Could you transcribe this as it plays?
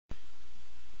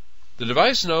The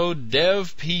device node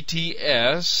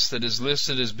dev.pts that is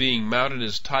listed as being mounted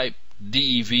as type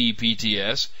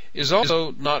dev.pts is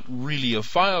also not really a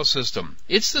file system.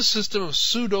 It's the system of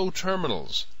pseudo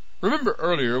terminals. Remember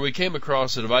earlier we came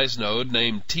across a device node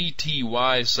named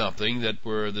TTY something that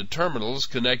were the terminals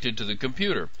connected to the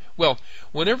computer. Well,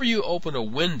 whenever you open a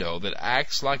window that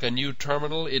acts like a new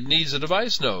terminal, it needs a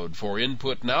device node for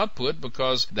input and output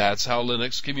because that's how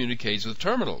Linux communicates with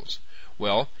terminals.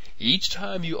 Well, each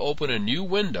time you open a new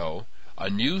window, a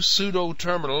new pseudo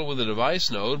terminal with a device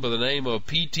node by the name of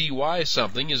PTY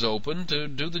something is open to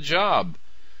do the job.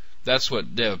 That's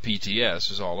what dev.pts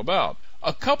is all about.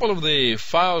 A couple of the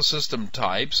file system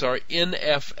types are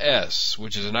NFS,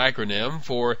 which is an acronym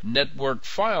for Network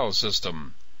File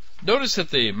System. Notice that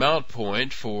the mount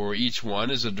point for each one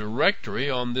is a directory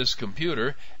on this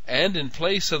computer, and in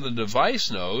place of the device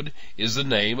node is the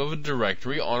name of a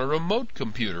directory on a remote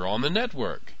computer on the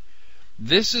network.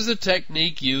 This is the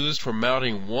technique used for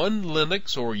mounting one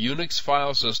Linux or Unix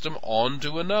file system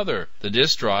onto another. The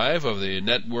disk drive of the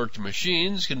networked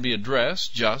machines can be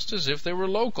addressed just as if they were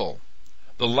local.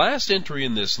 The last entry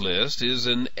in this list is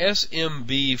an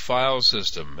SMB file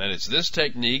system, and it's this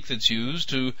technique that's used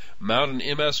to mount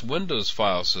an MS Windows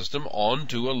file system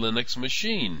onto a Linux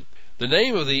machine. The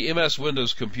name of the MS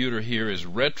Windows computer here is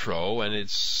Retro, and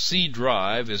its C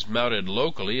drive is mounted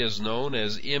locally as known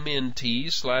as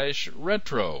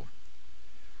MNT/Retro.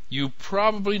 You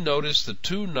probably notice the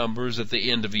two numbers at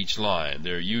the end of each line.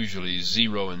 They're usually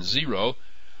 0 and 0.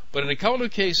 But in a couple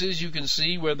of cases you can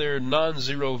see where there are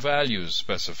non-zero values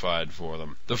specified for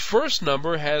them. The first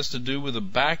number has to do with a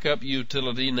backup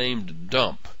utility named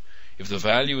dump. If the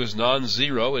value is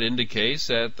non-zero, it indicates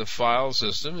that the file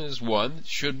system is one that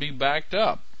should be backed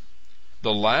up.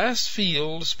 The last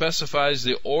field specifies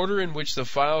the order in which the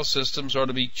file systems are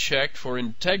to be checked for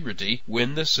integrity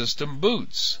when the system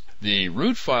boots. The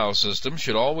root file system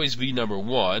should always be number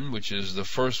 1, which is the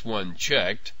first one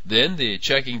checked. Then the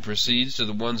checking proceeds to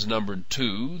the ones numbered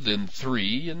 2, then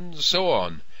 3, and so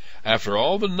on. After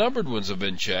all the numbered ones have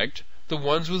been checked, the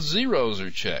ones with zeros are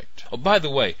checked. Oh, by the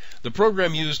way, the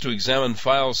program used to examine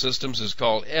file systems is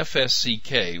called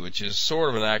FSCK, which is sort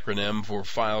of an acronym for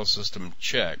File System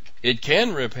Check. It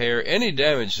can repair any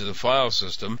damage to the file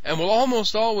system and will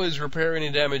almost always repair any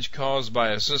damage caused by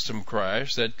a system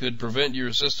crash that could prevent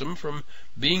your system from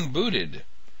being booted.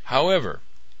 However,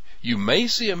 you may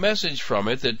see a message from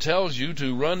it that tells you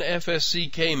to run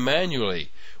FSCK manually,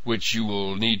 which you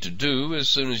will need to do as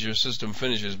soon as your system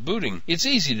finishes booting. It's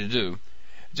easy to do.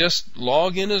 Just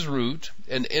log in as root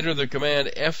and enter the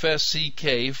command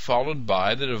FSCK followed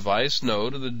by the device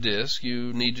node of the disk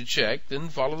you need to check, then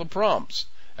follow the prompts.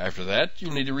 After that,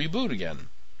 you'll need to reboot again.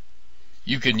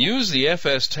 You can use the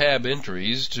fstab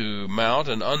entries to mount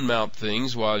and unmount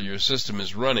things while your system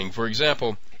is running. For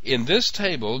example, in this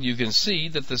table you can see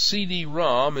that the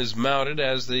CD-ROM is mounted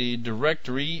as the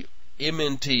directory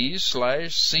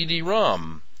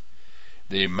MNT/CD-ROM.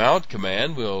 The mount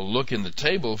command will look in the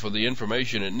table for the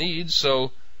information it needs,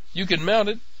 so you can mount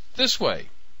it this way.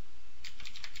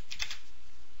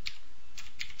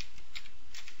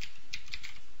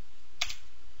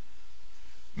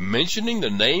 Mentioning the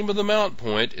name of the mount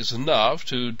point is enough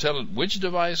to tell it which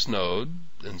device node,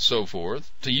 and so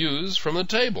forth, to use from the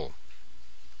table.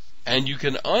 And you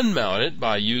can unmount it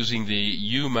by using the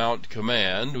umount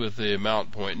command with the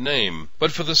mount point name.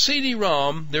 But for the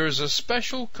CD-ROM, there is a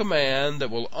special command that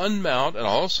will unmount and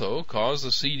also cause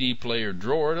the CD player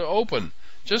drawer to open.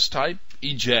 Just type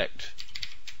eject.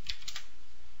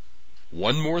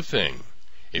 One more thing.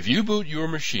 If you boot your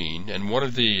machine and one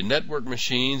of the network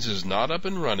machines is not up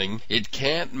and running, it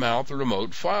can't mount the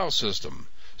remote file system.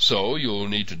 So you'll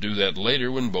need to do that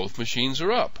later when both machines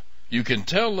are up. You can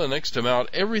tell Linux to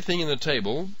mount everything in the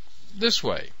table this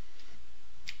way.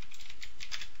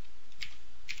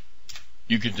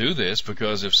 You can do this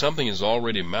because if something is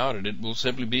already mounted, it will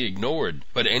simply be ignored.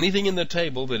 But anything in the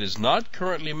table that is not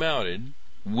currently mounted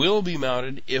will be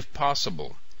mounted if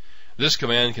possible. This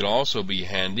command can also be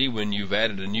handy when you've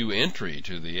added a new entry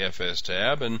to the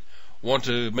fstab and want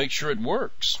to make sure it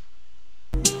works.